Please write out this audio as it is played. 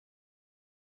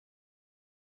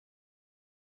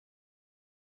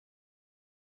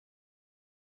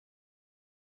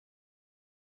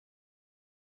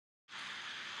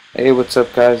Hey, what's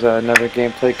up, guys? Another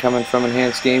gameplay coming from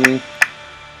Enhanced Gaming.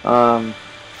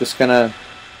 Just gonna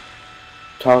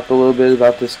talk a little bit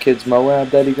about this kid's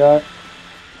M.O.A.B that he got.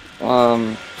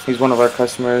 He's one of our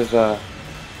customers,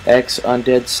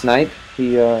 xUndeadSnipe.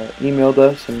 He emailed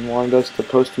us and wanted us to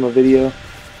post him a video,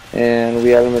 and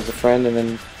we had him as a friend, and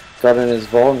then got in his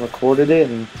vault and recorded it,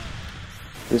 and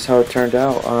this is how it turned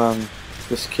out.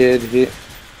 This kid, he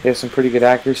has some pretty good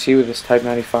accuracy with his Type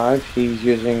 95. He's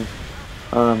using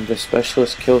the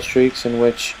specialist kill streaks, in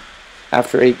which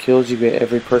after 8 kills you get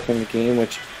every perk in the game,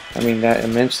 which, I mean, that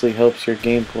immensely helps your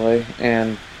gameplay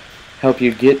and help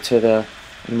you get to the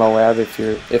M.O.A.B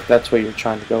if that's what you're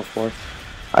trying to go for.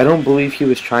 I don't believe he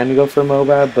was trying to go for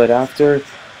M.O.A.B, but after,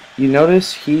 you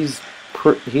notice he's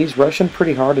rushing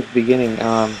pretty hard at the beginning.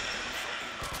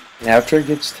 After it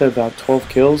gets to about 12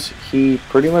 kills, he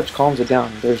pretty much calms it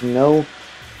down. There's no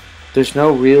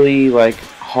really like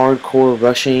hardcore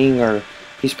rushing, or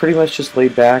he's pretty much just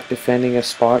laid back, defending a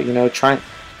spot, you know, trying,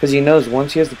 because he knows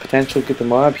once he has the potential to get the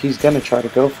M.O.A.B, he's going to try to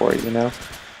go for it, you know.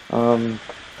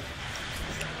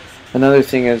 Another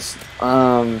thing is,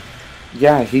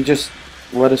 yeah, he just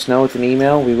let us know with an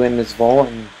email. We went in his vault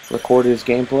and recorded his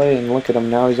gameplay, and look at him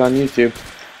now, he's on YouTube.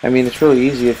 I mean, it's really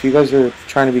easy. If you guys are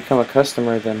trying to become a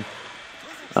customer, then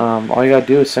all you got to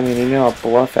do is send me an email at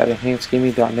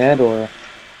bluff@enhancedgaming.net, or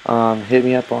hit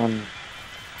me up on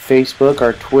Facebook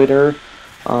or Twitter.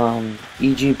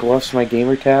 EG Bluff's my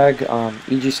gamer tag.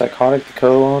 EG Psychotic, the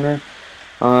co-owner.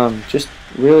 I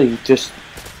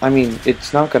mean,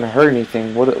 it's not gonna hurt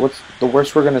anything. What's the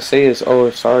worst we're gonna say is, oh,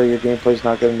 sorry, your gameplay's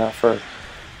not good enough. Or,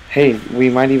 hey, we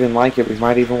might even like it. We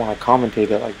might even want to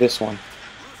commentate it, like this one.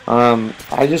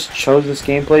 I just chose this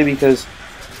gameplay because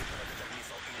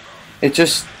it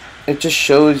just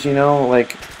shows, you know,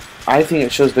 like, I think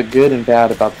it shows the good and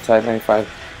bad about the Type 95.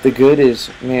 The good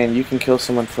is, man, you can kill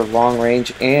someone for long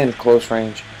range and close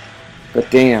range.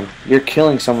 But damn, you're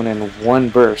killing someone in one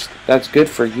burst. That's good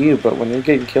for you, but when you're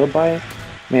getting killed by it,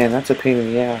 man, that's a pain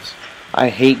in the ass. I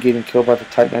hate getting killed by the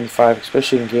Type 95,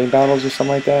 especially in game battles or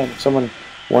something like that. If someone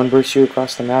one bursts you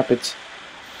across the map, it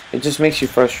just makes you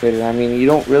frustrated. I mean, you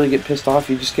don't really get pissed off,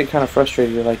 you just get kind of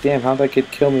frustrated. You're like, damn, how'd that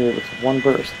kid kill me with one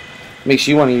burst? Makes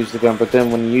you want to use the gun, but then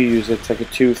when you use it, it's like a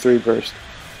 2-3 burst.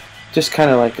 Just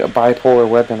kind of like a bipolar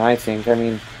weapon, I think. I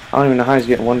mean, I don't even know how he's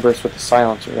getting one burst with the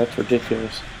silencer. That's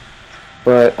ridiculous.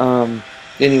 But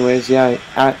anyways, yeah,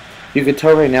 you could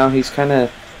tell right now he's not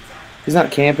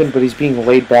camping, but he's being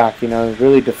laid back, you know,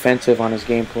 really defensive on his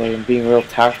gameplay and being real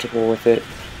tactical with it.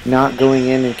 Not going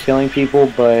in and killing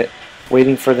people, but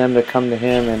waiting for them to come to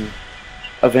him and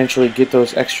eventually get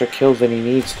those extra kills that he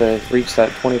needs to reach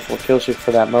that 24 kill streak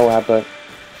for that M.O.A.B. But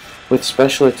with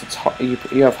Specialist, you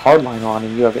have Hardline on,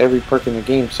 and you have every perk in the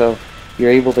game, so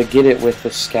you're able to get it with the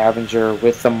Scavenger,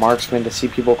 with the Marksman to see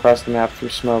people across the map through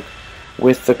smoke,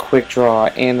 with the Quick Draw,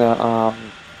 and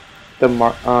the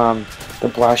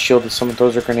Blast Shield if someone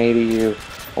throws a grenade at you,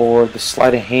 or the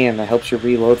Sleight of Hand that helps you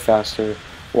reload faster,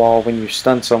 while when you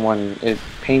stun someone, it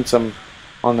paints them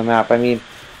on the map. I mean,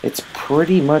 it's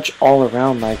pretty much all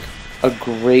around like a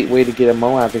great way to get a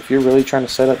M.O.A.B. If you're really trying to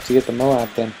set up to get the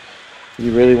M.O.A.B, then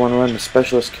you really want to run the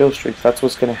Specialist kill streak. That's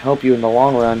what's going to help you in the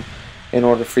long run in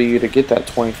order for you to get that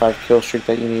 25 kill streak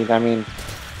that you need. I mean,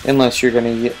 unless you're going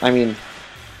to, I mean,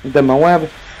 the M.O.A.B,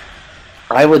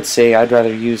 I would say I'd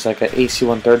rather use like an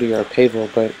AC-130 or a Pavel,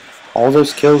 but all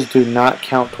those kills do not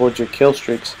count towards your kill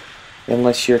streaks.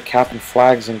 Unless you're capping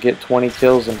flags and get 20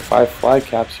 kills and 5 flag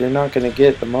caps, you're not going to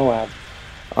get the M.O.A.B.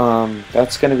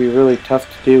 That's going to be really tough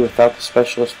to do without the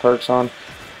Specialist perks on,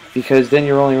 because then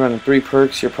you're only running 3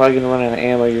 perks, you're probably going to run out of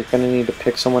ammo, you're going to need to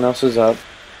pick someone else's up.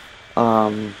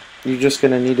 You're just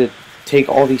going to need to take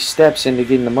all these steps into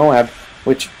getting the M.O.A.B,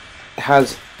 which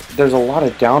there's a lot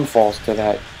of downfalls to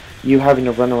that. You having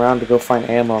to run around to go find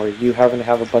ammo, or you having to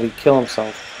have a buddy kill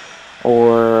himself,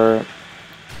 or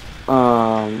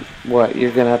what,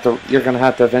 you're gonna have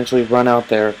to eventually run out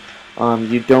there.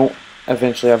 You don't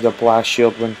eventually have the Blast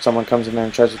Shield when someone comes in there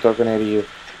and tries to throw a grenade at you.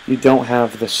 You don't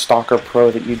have the Stalker Pro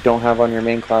that you don't have on your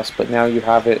main class, but now you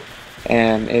have it,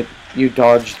 and you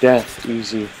dodge death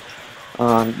easy.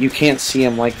 You can't see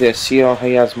him like this. See how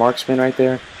he has Marksman right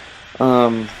there?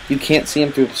 You can't see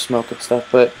him through the smoke and stuff,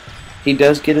 but he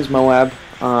does get his M.O.A.B.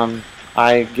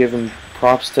 I give him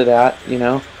props to that, you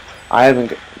know.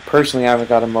 Personally, I haven't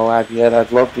got a M.O.A.B yet.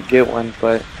 I'd love to get one,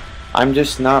 but I'm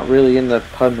just not really in the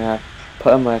pub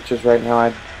matches right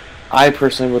now. I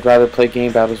personally would rather play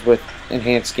game battles with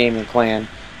Enhanced Gaming Clan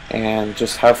and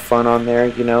just have fun on there,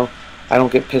 you know. I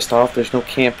don't get pissed off. There's no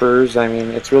campers. I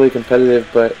mean, it's really competitive,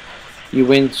 but you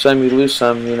win some, you lose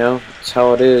some, you know. It's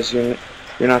how it is. You're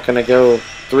not going to go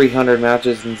 300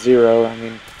 matches and 0. I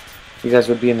mean, you guys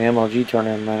would be in the MLG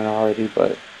tournament already,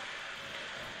 but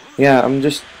yeah, I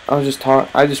just thought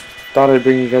I'd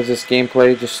bring you guys this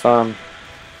gameplay, just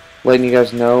letting you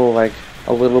guys know like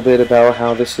a little bit about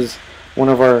how this is one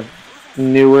of our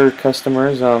newer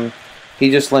customers. He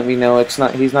just let me know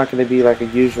he's not going to be like a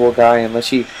usual guy unless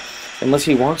he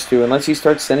wants to, unless he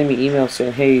starts sending me emails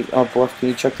saying, hey, Bluff, can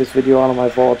you check this video out on my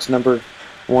vault? It's number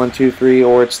 123,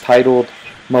 or it's titled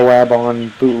M.O.A.B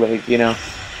on bootleg, you know,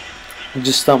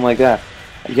 just something like that.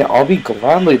 Yeah, I'll be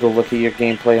gladly to look at your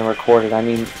gameplay and record it. I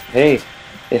mean, hey,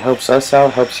 it helps us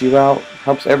out, helps you out,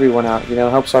 helps everyone out, you know,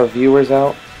 helps our viewers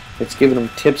out. It's giving them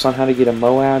tips on how to get a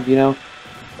M.O.A.B, you know.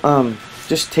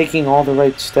 Just taking all the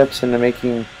right steps into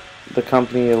making the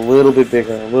company a little bit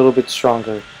bigger, a little bit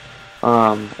stronger,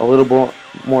 a little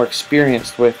more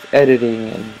experienced with editing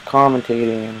and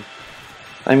commentating, and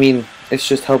I mean, it's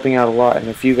just helping out a lot. And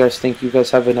if you guys think you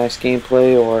guys have a nice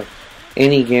gameplay or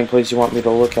any gameplays you want me to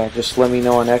look at, just let me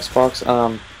know on Xbox.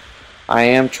 I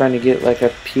am trying to get like a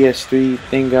PS3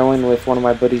 thing going with one of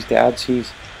my buddy's dads. I'm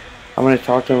going to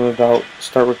talk to him about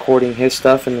start recording his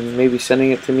stuff and then maybe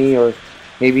sending it to me, or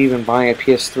maybe even buying a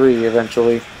PS3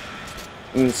 eventually,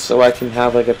 and so I can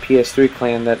have like a PS3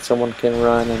 clan that someone can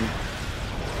run. And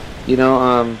you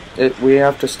know, we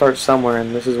have to start somewhere,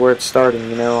 and this is where it's starting,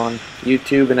 you know, on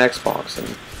YouTube and Xbox,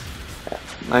 and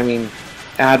I mean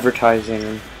advertising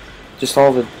and just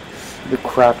all the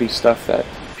crappy stuff that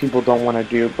people don't want to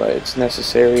do, but it's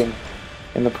necessary and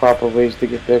in the proper ways to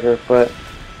get bigger. But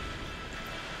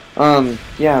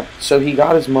yeah, so he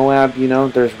got his M.O.A.B, you know,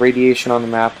 there's radiation on the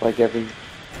map like every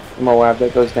M.O.A.B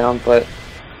that goes down, but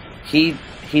he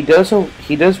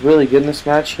does really good in this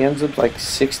match. He ends up like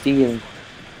 60 and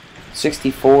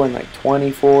 64 and like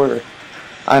 24, or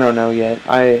I don't know yet.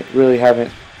 I really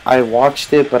haven't. I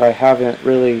watched it, but I haven't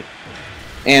really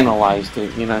analyzed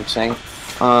it. You know what I'm saying?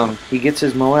 He gets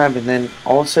his M.O.A.B, and then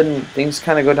all of a sudden things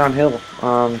kind of go downhill.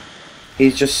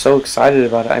 He's just so excited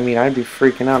about it. I mean, I'd be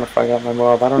freaking out if I got my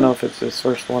M.O.A.B. I don't know if it's his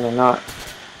first one or not,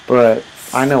 but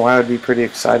I know I would be pretty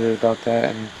excited about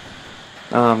that.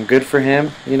 And good for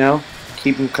him. You know,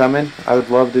 keep him coming. I would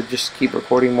love to just keep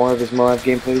recording more of his M.O.A.B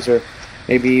gameplays, or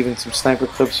maybe even some sniper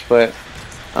clips. But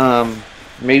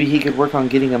maybe he could work on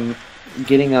getting a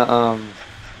 2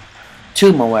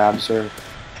 M.O.A.Bs,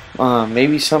 or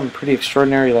maybe something pretty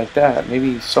extraordinary like that.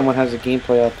 Maybe someone has a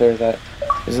gameplay out there that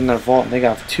is in their vault and they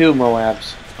got 2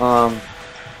 M.O.A.Bs.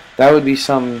 That would be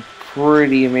something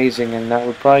pretty amazing, and that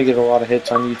would probably get a lot of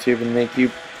hits on YouTube and make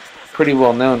you pretty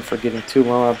well known for getting 2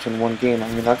 M.O.A.Bs in one game. I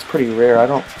mean, that's pretty rare. I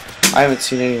haven't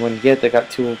seen anyone yet that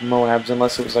got 2 M.O.A.Bs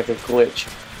unless it was like a glitch.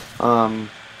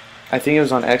 I think it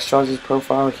was on xJawz's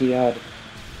profile. He had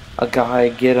a guy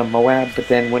get a M.O.A.B, but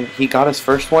then when he got his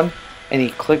first one and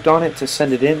he clicked on it to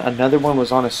send it in, another one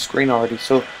was on his screen already.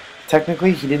 So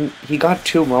technically he got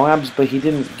 2 M.O.A.Bs, but he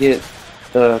didn't get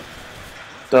the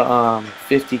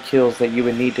 50 kills that you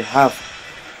would need to have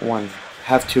 2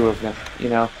 of them, you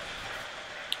know.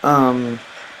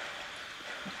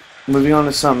 Moving on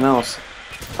to something else.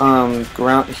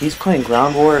 He's playing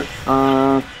Ground War.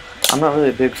 I'm not really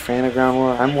a big fan of Ground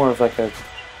War. I'm more of like a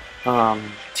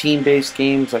team-based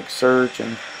games like Search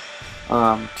and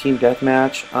Team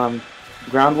Deathmatch.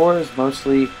 Ground War is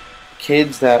mostly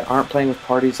kids that aren't playing with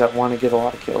parties that want to get a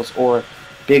lot of kills, or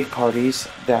big parties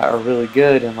that are really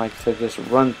good and like to just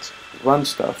run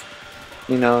stuff.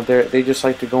 You know, they just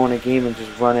like to go in a game and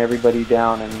just run everybody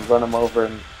down and run them over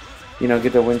and, you know,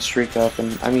 get their win streak up.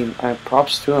 And I mean,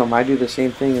 props to them. I do the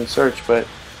same thing in Search, but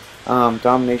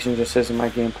domination just isn't my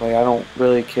gameplay. I don't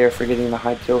really care for getting the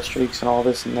high kill streaks and all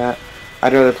this and that.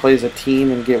 I'd rather play as a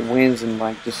team and get wins and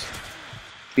like just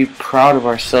be proud of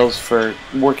ourselves for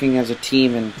working as a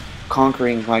team and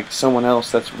conquering like someone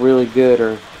else that's really good.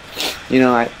 Or, you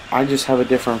know, I just have a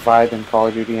different vibe in Call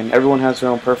of Duty, and everyone has their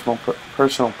own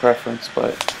personal preference,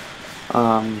 but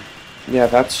yeah,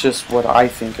 that's just what I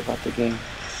think about the game.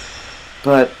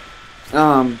 But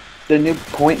the new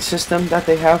point system that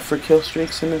they have for kill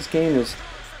streaks in this game is,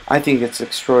 I think it's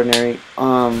extraordinary.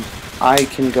 I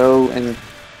can go, and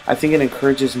I think it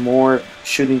encourages more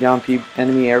shooting down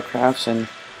enemy aircrafts and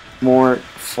more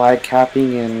flag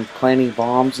capping and planting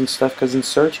bombs and stuff, because in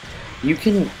Search you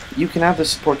can have the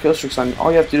support kill streaks on.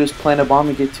 All you have to do is plant a bomb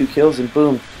and get 2 kills, and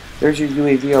boom, there's your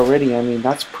UAV already. I mean,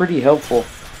 that's pretty helpful.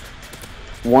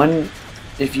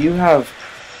 If you have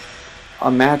a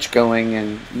match going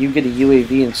and you get a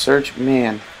UAV in Search,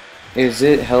 man, is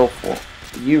it helpful.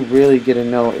 You really get to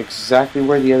know exactly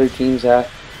where the other team's at.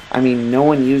 I mean, no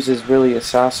one uses really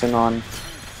Assassin on,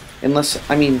 unless,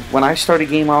 I mean, when I start a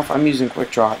game off, I'm using Quick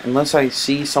Draw. Unless I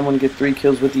see someone get 3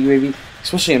 kills with the UAV,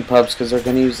 especially in pubs, because they're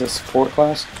going to use the support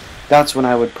class. That's when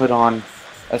I would put on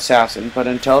assassin. But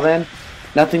until then,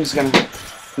 nothing's gonna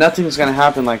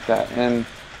happen like that. And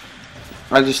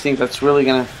I just think that's really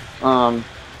gonna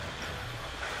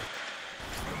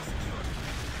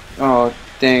oh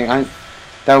dang,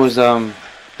 that was the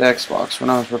Xbox when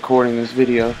I was recording this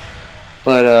video.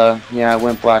 But yeah, it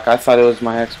went black. I thought it was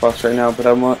my Xbox right now, but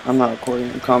I'm not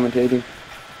recording, I'm commentating.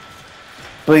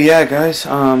 But yeah, guys,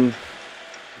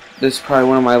 this is probably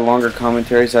one of my longer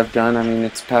commentaries I've done. I mean,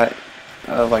 it's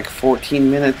like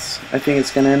 14 minutes, I think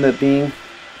it's gonna end up being,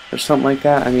 or something like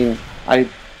that. I mean, I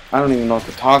don't even know what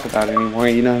to talk about anymore,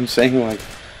 you know what I'm saying? Like,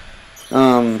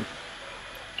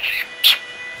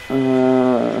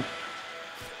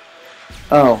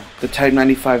 oh, the Type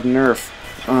 95 nerf.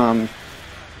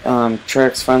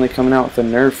 Trek's finally coming out with a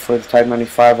nerf for the Type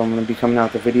 95. I'm going to be coming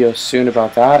out with a video soon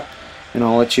about that, and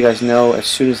I'll let you guys know as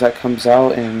soon as that comes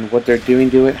out and what they're doing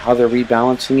to it, how they're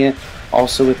rebalancing it,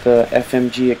 also with the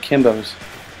FMG akimbos.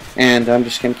 And I'm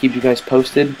just going to keep you guys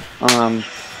posted.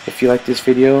 If you like this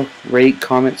video, rate,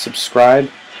 comment, subscribe,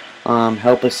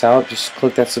 help us out. Just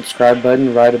click that subscribe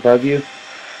button right above you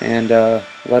and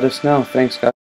let us know. Thanks, guys.